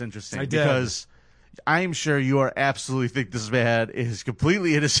find this interesting. I did. Because I'm sure you are absolutely think this man is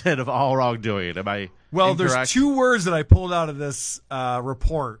completely innocent of all wrongdoing. Am I Well, incorrect? there's two words that I pulled out of this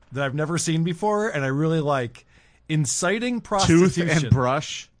report that I've never seen before, and I really like. Inciting prostitution. Tooth and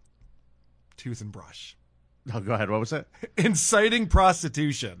brush? Tooth and brush. Oh, go ahead. What was it? Inciting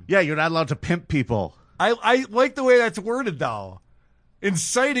prostitution. Yeah, you're not allowed to pimp people. I like the way that's worded, though.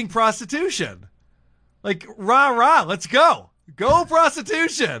 Inciting prostitution. Like, rah, rah, let's go. Go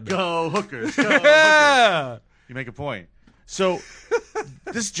prostitution. Go hookers. Go Yeah. hookers. You make a point. So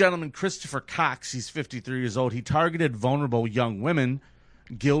this gentleman, Christopher Cox, he's 53 years old. He targeted vulnerable young women.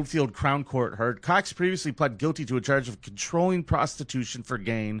 Guildfield Crown Court heard. Cox previously pled guilty to a charge of controlling prostitution for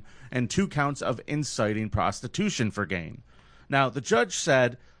gain and 2 counts of inciting prostitution for gain. Now, the judge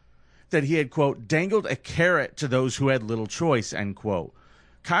said that he had, quote, dangled a carrot to those who had little choice, end quote.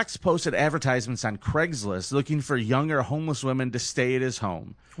 Cox posted advertisements on Craigslist looking for younger homeless women to stay at his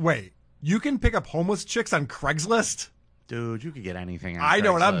home. Wait, you can pick up homeless chicks on Craigslist? Dude, you could get anything on I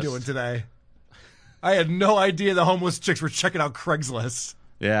know what I'm Craigslist. doing today. I had no idea the homeless chicks were checking out Craigslist.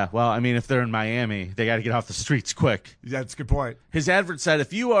 Yeah, well, I mean, if they're in Miami, they got to get off the streets quick. That's a good point. His advert said,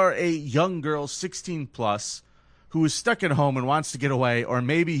 if you are a young girl, 16 plus, who is stuck at home and wants to get away, or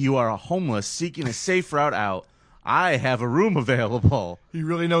maybe you are a homeless seeking a safe route out, I have a room available. He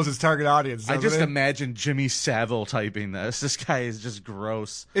really knows his target audience, I doesn't just he? imagine Jimmy Savile typing this. This guy is just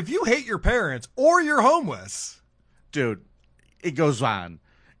gross. If you hate your parents or you're homeless. Dude, it goes on.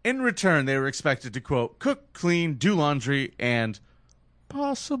 In return, they were expected to, quote, cook, clean, do laundry, and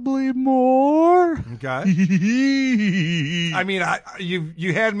possibly more. Okay. I mean,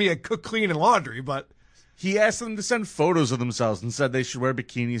 you had me at cook, clean, and laundry, but... He asked them to send photos of themselves and said they should wear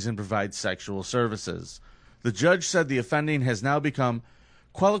bikinis and provide sexual services. The judge said the offending has now become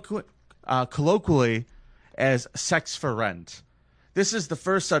colloquially as sex for rent. This is the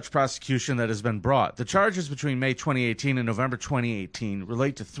first such prosecution that has been brought. The charges between May 2018 and November 2018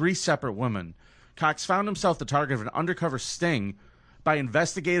 relate to 3 separate women. Cox found himself the target of an undercover sting by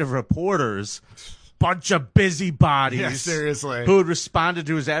investigative reporters, bunch of busybodies, Yeah, seriously, who had responded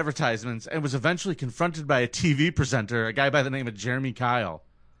to his advertisements, and was eventually confronted by a TV presenter, a guy by the name of Jeremy Kyle.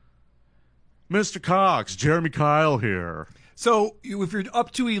 Mr. Cox, Jeremy Kyle here. So, if you're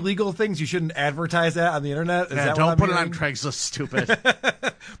up to illegal things, you shouldn't advertise that on the internet? Is that don't what I'm put it hearing? on Craigslist, stupid.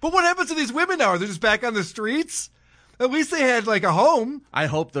 But what happens to these women now? Are they just back on the streets? At least they had, like, a home. I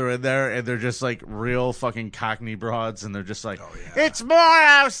hope they're in there and they're just, like, real fucking Cockney broads, and they're just like, it's my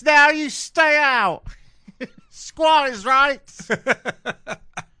house now, you stay out. Squatters' rights.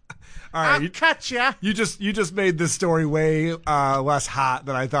 All right, I'll cut ya. You just made this story way less hot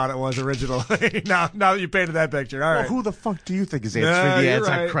than I thought it was originally. now that you painted that picture, all right. Well, who the fuck do you think is answering the ads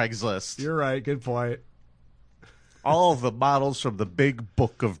right. on Craigslist? You're right. Good point. All of the models from the Big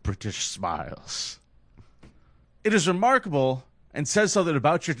Book of British Smiles. It is remarkable and says something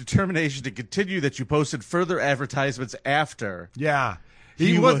about your determination to continue that you posted further advertisements after. Yeah.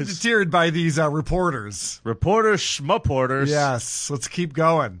 He wasn't deterred by these reporters. Reporters, schmuporters. Yes, let's keep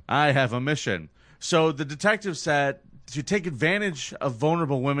going. I have a mission. So the detective said to take advantage of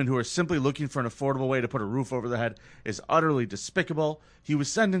vulnerable women who are simply looking for an affordable way to put a roof over their head is utterly despicable. He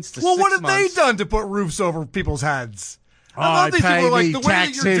was sentenced to 6 months. Well, what have they done to put roofs over people's heads? Oh, I thought these people were like, the way that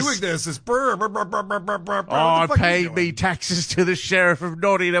taxes. you're doing this is brr, brr, brr, brr, brr, brr, brr. Oh, paid me taxes to the sheriff of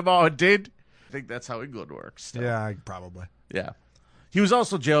Nottingham. I did. I think that's how England works. Still. Yeah, probably. Yeah. He was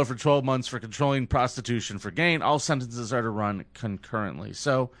also jailed for 12 months for controlling prostitution for gain. All sentences are to run concurrently.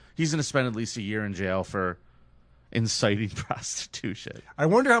 So he's going to spend at least a year in jail for inciting prostitution. I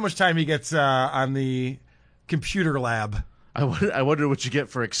wonder how much time he gets on the computer lab. I wonder what you get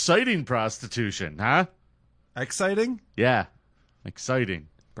for exciting prostitution, huh? Exciting? Yeah. Exciting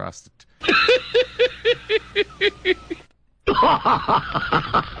prostitution.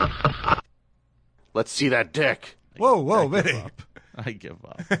 Let's see that dick. Whoa, Vinny. I give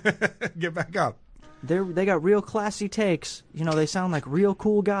up. Get back up. They got real classy takes. You know, they sound like real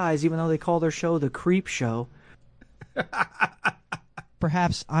cool guys, even though they call their show The Creep Show.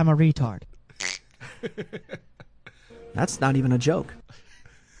 Perhaps I'm a retard. That's not even a joke.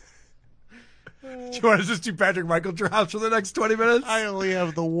 Do you want to just do Patrick Michael drops for the next 20 minutes? I only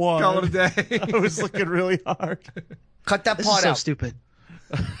have the one. Call it a day. I was looking really hard. Cut that This part is so out. stupid.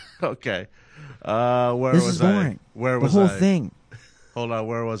 Okay. Where This was is boring. I? Where the was whole I? thing. Hold on,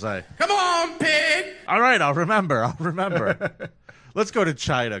 where was I? Come on, pig! All right, I'll remember. Let's go to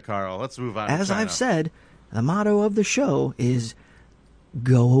China, Carl. Let's move on As to China. I've said, the motto of the show is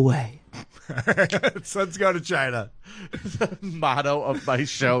go away. Let's go to China. The motto of my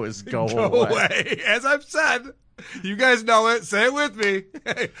show is go Go away. As I've said, you guys know it. Say it with me.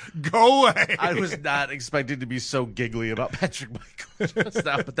 Go away. I was not expecting to be so giggly about Patrick Michael just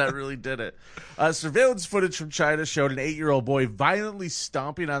now, but that really did it. Surveillance footage from China showed an 8-year-old boy violently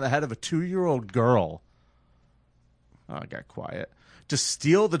stomping on the head of a 2-year-old girl. Oh, I got quiet. To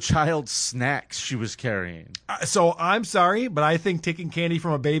steal the child's snacks she was carrying. So I'm sorry, but I think taking candy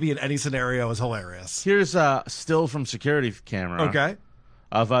from a baby in any scenario is hilarious. Here's a still from security camera. Okay.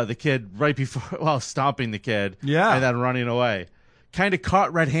 Of the kid right before, well, stomping the kid. Yeah. And then running away. Kind of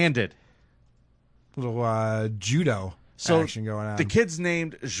caught red-handed. Little judo action going on. The kid's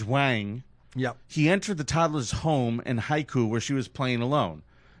named Zhuang. Yep. He entered the toddler's home in Haikou where she was playing alone.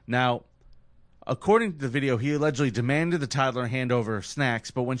 Now, according to the video, he allegedly demanded the toddler hand over her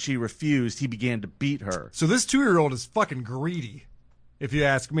snacks, but when she refused, he began to beat her. So this 2-year-old is fucking greedy, if you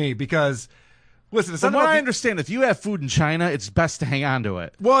ask me, because, listen, it's From not what about I understand, if you have food in China, it's best to hang on to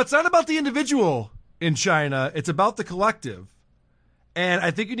it. Well, it's not about the individual in China. It's about the collective. And I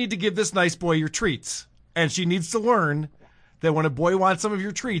think you need to give this nice boy your treats. And she needs to learn that when a boy wants some of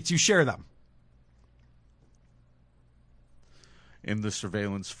your treats, you share them. In the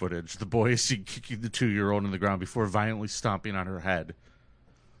surveillance footage, the boy is seen kicking the 2-year-old in the ground before violently stomping on her head.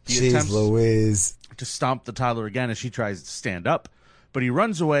 He attempts Louise. to stomp the toddler again as she tries to stand up, but he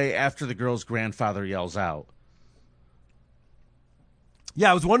runs away after the girl's grandfather yells out. Yeah,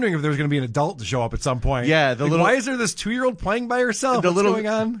 I was wondering if there was going to be an adult to show up at some point. Yeah, why is there this 2-year-old playing by herself? What's going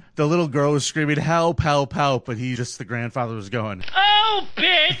on? The little girl was screaming, help, help, help, but the grandfather was going, Oh,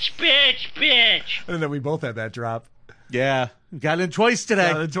 bitch, bitch, bitch! And then we both had that drop. Yeah, got it twice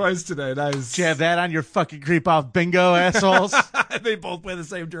today. Nice. Did you have that on your fucking creep off bingo, assholes? They both play the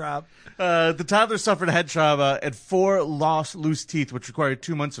same drop. The toddler suffered head trauma and 4 loose teeth, which required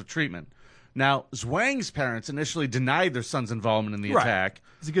 2 months of treatment. Now, Zhuang's parents initially denied their son's involvement in the attack.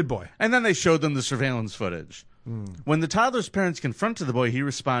 He's a good boy. And then they showed them the surveillance footage. When the toddler's parents confronted the boy, he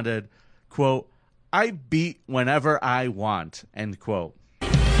responded, quote, I beat whenever I want, end quote.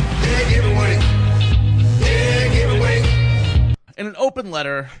 In an open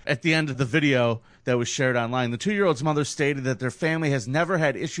letter at the end of the video that was shared online, the 2-year-old's mother stated that their family has never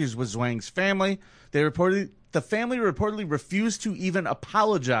had issues with Zhuang's family. The family reportedly refused to even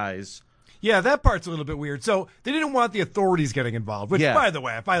apologize. Yeah, that part's a little bit weird. So they didn't want the authorities getting involved. Which, by the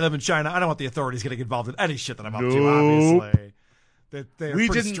way, if I live in China, I don't want the authorities getting involved in any shit that I'm up to, obviously. We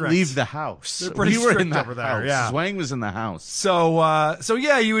didn't leave the house. They're pretty we were strict in the over there. house. Yeah. Zhuang was in the house. So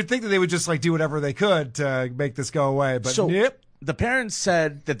yeah, you would think that they would just do whatever they could to make this go away. But nope. The parents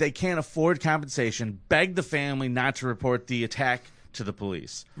said that they can't afford compensation, begged the family not to report the attack to the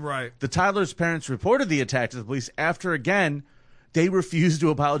police. Right. The toddler's parents reported the attack to the police after, again, they refused to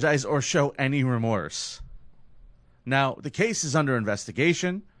apologize or show any remorse. Now, the case is under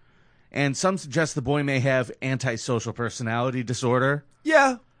investigation, and some suggest the boy may have antisocial personality disorder.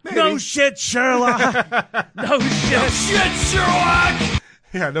 Yeah, maybe. No shit, Sherlock! No shit, Sherlock!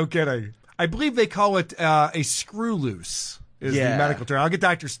 Yeah, no kidding. I believe they call it a screw loose. Is the medical term. I'll get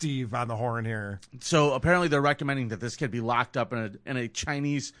Dr. Steve on the horn here. So apparently they're recommending that this kid be locked up in a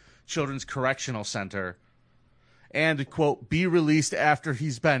Chinese children's correctional center and, quote, be released after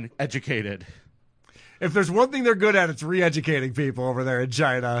he's been educated. If there's one thing they're good at, it's re-educating people over there in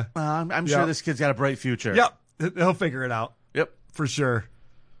China. I'm sure this kid's got a bright future. Yep. He'll figure it out. Yep. For sure.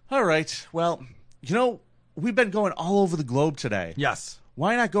 All right. Well, we've been going all over the globe today. Yes.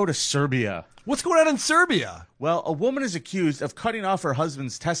 Why not go to Serbia? What's going on in Serbia? Well, a woman is accused of cutting off her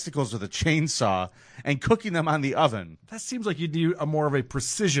husband's testicles with a chainsaw and cooking them on the oven. That seems like you'd need more of a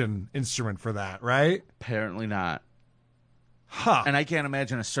precision instrument for that, right? Apparently not. Huh. And I can't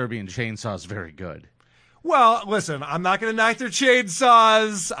imagine a Serbian chainsaw is very good. Well, listen, I'm not going to knock their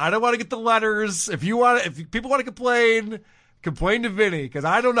chainsaws. I don't want to get the letters. If people want to complain to Vinny, because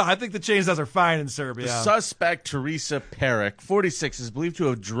I don't know. I think the chainsaws are fine in Serbia. The suspect, Teresa Peric, 46, is believed to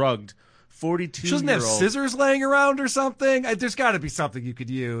have drugged 42-year-old. She doesn't have scissors laying around or something? There's got to be something you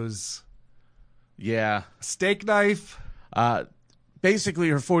could use. Yeah. A steak knife? basically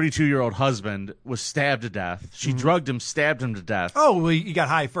her 42-year-old husband was stabbed to death. She drugged him, stabbed him to death. Oh, well, he got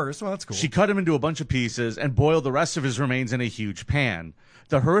high first. Well, that's cool. She cut him into a bunch of pieces and boiled the rest of his remains in a huge pan.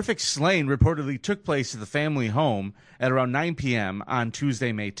 The horrific slaying reportedly took place at the family home at around 9 p.m. on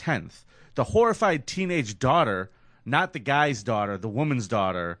Tuesday, May 10th. The horrified teenage daughter, not the guy's daughter, the woman's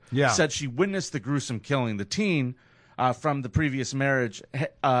daughter, said she witnessed the gruesome killing. The teen from the previous marriage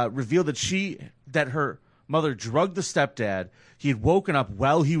revealed that her mother drugged the stepdad. He had woken up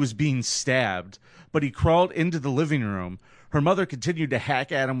while he was being stabbed, but he crawled into the living room. Her mother continued to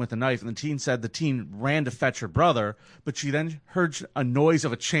hack at him with a knife, and the teen said the teen ran to fetch her brother, but she then heard a noise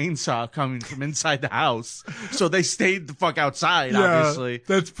of a chainsaw coming from inside the house. So they stayed the fuck outside, obviously.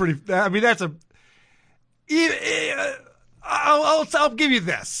 That's pretty... I mean, that's a... I'll give you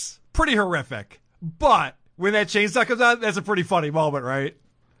this. Pretty horrific. But when that chainsaw comes out, that's a pretty funny moment, right?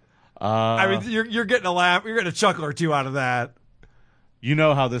 I mean, you're getting a laugh. You're getting a chuckle or two out of that. You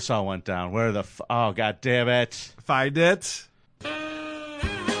know how this all went down. Where the... oh, God damn it. Find it. Hey,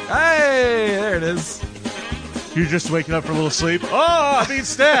 there it is. You're just waking up from a little sleep. Oh, I'm being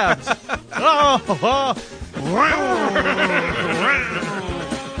stabbed. Oh,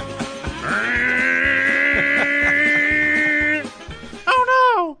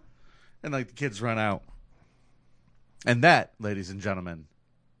 no. And like the kids run out. And that, ladies and gentlemen,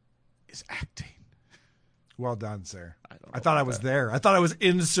 is acting. Well done, sir. I thought I was there. I thought I was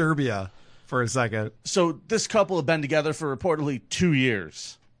in Serbia for a second. So this couple had been together for reportedly 2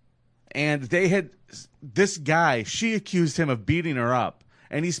 years. And they had... this guy, she accused him of beating her up.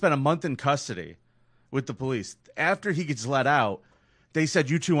 And he spent a month in custody with the police. After he gets let out, they said,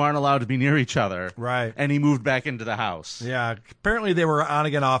 you two aren't allowed to be near each other. Right. And he moved back into the house. Yeah. Apparently they were on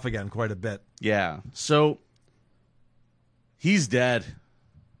again, off again quite a bit. Yeah. So he's dead.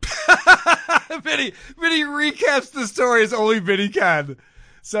 Vinny recaps the story as only Vinny can.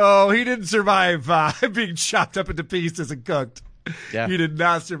 So he didn't survive being chopped up into pieces and cooked. Yeah. He did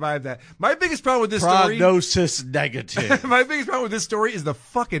not survive that. My biggest problem with this story... Prognosis negative. My biggest problem with this story is the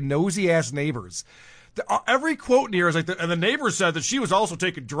fucking nosy-ass neighbors. Every quote in here is like, and the neighbor said that she was also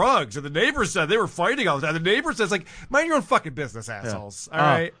taking drugs, and the neighbor said they were fighting all the time. The neighbor says, like, mind your own fucking business, assholes. Yeah. All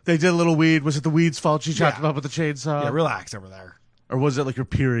right? They did a little weed. Was it the weed's fault she chopped him up with the chainsaw? Yeah, relax over there. Or was it like her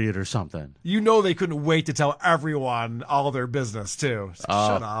period or something? You know they couldn't wait to tell everyone all their business, too. So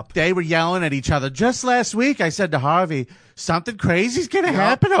shut up. They were yelling at each other. Just last week, I said to Harvey, something crazy's going to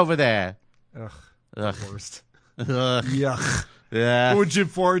happen over there. Ugh. Worst. Ugh. Yuck. Yeah. What would Jim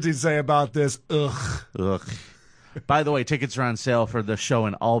Florentine say about this? Ugh. Ugh. By the way, tickets are on sale for the show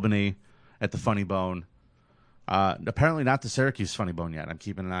in Albany at the Funny Bone. Apparently not the Syracuse Funny Bone yet. I'm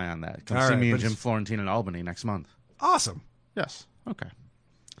keeping an eye on that. Come see me and Jim Florentine in Albany next month. Awesome. Yes. Okay.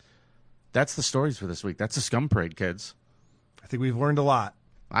 That's the stories for this week. That's the scum parade, kids. I think we've learned a lot.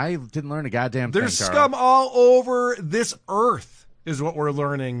 I didn't learn a goddamn thing, There's Carl. scum all over this earth, is what we're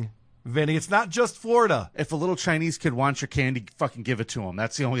learning, Vinny. It's not just Florida. If a little Chinese kid wants your candy, fucking give it to him.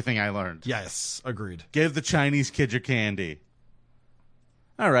 That's the only thing I learned. Yes, agreed. Give the Chinese kid your candy.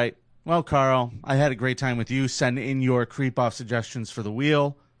 All right. Well, Carl, I had a great time with you. Send in your creep-off suggestions for the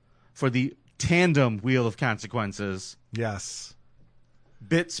wheel, for the tandem wheel of consequences. Yes.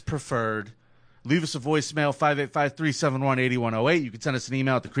 Bits preferred. Leave us a voicemail, 585-371-8108. You can send us an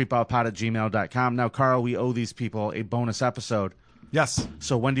email at thecreepoutpod@gmail.com. Now, Carl, we owe these people a bonus episode. Yes.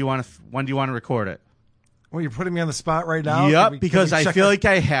 So when do you want to record it? Well, you're putting me on the spot right now? Yep, because I feel like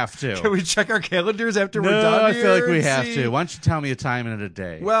I have to. Can we check our calendars after we're done No, I here feel like we and have see? to. Why don't you tell me a time and a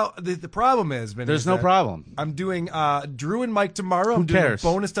day? Well, the problem is, Vinny, There's no problem. I'm doing Drew and Mike tomorrow. Who I'm doing cares? a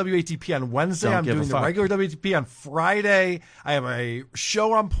bonus WATP on Wednesday. Don't I'm give a doing the fuck. regular WATP on Friday. I have a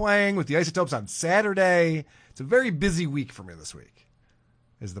show I'm playing with the Isotopes on Saturday. It's a very busy week for me this week,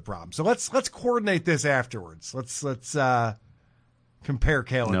 is the problem. So let's coordinate this afterwards. Let's compare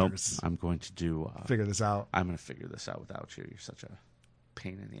calendars. Nope. I'm going to do... figure this out. I'm going to figure this out without you. You're such a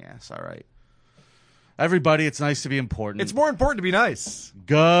pain in the ass. All right. Everybody, it's nice to be important. It's more important to be nice.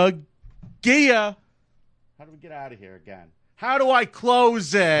 Gia. How do we get out of here again? How do I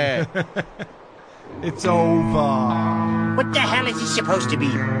close it? It's over. What the hell is this supposed to be?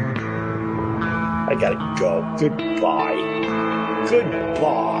 I gotta go. Goodbye.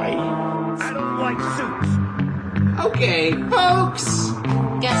 I don't like suits. Okay, folks.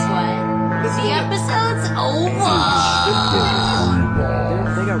 Guess what? The episode's over.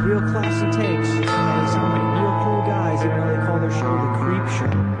 They got real classy takes. They sound like real cool guys, even though they call their show the Creep Show.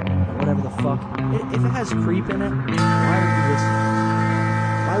 Or whatever the fuck. If it has creep in it, why would you listen?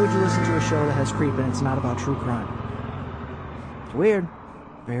 Why would you listen to a show that has creep and it's not about true crime? It's weird.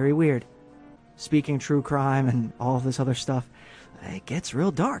 Very weird. speaking true crime and all this other stuff, it gets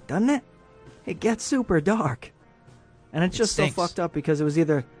real dark, doesn't it? It gets super dark. And it's just so fucked up because it was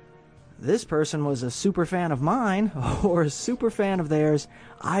either this person was a super fan of mine or a super fan of theirs.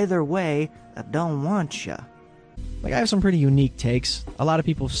 Either way, I don't want ya. Like, I have some pretty unique takes. A lot of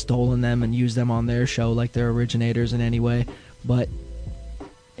people have stolen them and used them on their show like they're originators in any way. But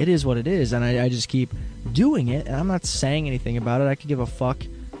it is what it is, and I just keep doing it, and I'm not saying anything about it. I could give a fuck.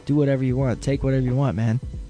 Do whatever you want. Take whatever you want, man.